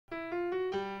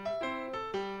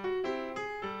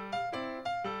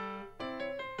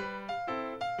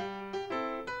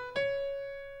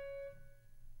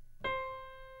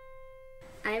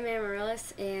I'm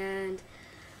Amaryllis, and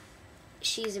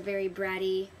she's a very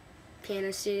bratty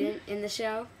piano student in the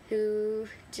show who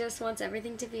just wants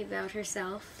everything to be about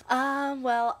herself.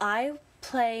 Well, I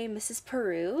play Mrs.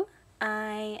 Peru.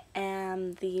 I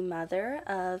am the mother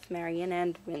of Marian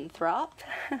and Winthrop.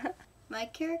 My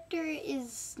character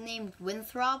is named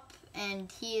Winthrop,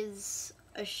 and he is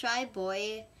a shy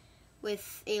boy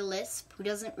with a lisp who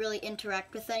doesn't really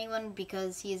interact with anyone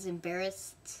because he is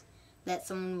embarrassed that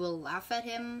someone will laugh at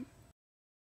him.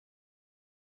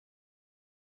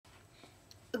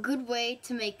 A good way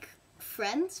to make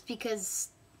friends, because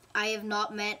I have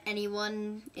not met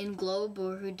anyone in Globe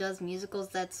or who does musicals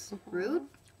that's rude.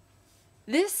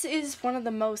 This is one of the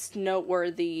most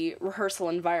noteworthy rehearsal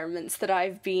environments that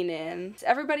I've been in.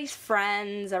 Everybody's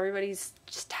friends, everybody's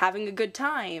just having a good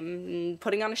time and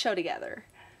putting on a show together.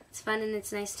 It's fun and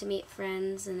it's nice to meet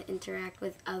friends and interact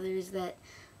with others that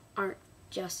aren't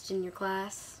just in your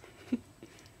class.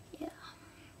 Yeah.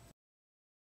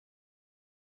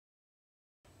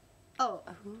 Oh,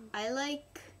 I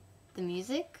like the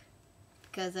music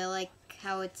because I like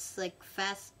how it's like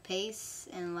fast paced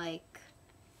and like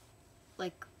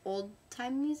old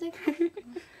time music,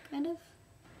 kind of.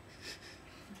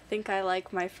 I think I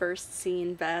like my first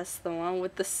scene best, the one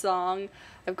with the song.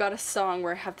 I've got a song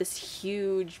where I have this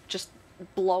huge, just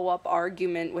blow-up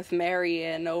argument with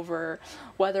Marian over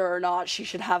whether or not she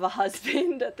should have a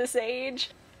husband at this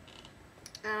age.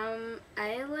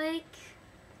 I like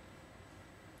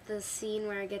the scene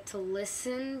where I get to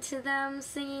listen to them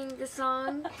singing the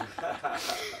song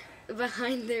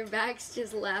behind their backs,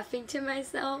 just laughing to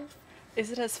myself.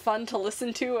 Is it as fun to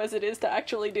listen to as it is to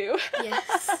actually do?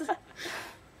 Yes.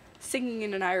 Singing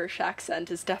in an Irish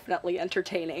accent is definitely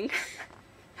entertaining.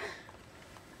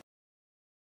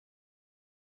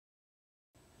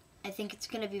 I think it's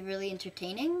going to be really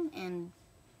entertaining, and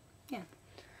yeah.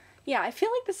 Yeah, I feel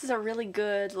like this is a really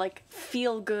good, like,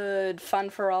 feel-good,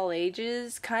 fun-for-all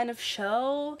ages kind of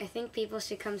show. I think people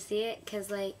should come see it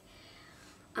because, like,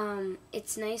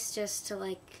 it's nice just to,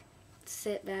 like,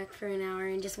 sit back for an hour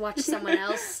and just watch someone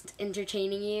else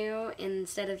entertaining you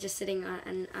instead of just sitting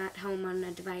at home on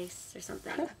a device or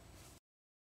something.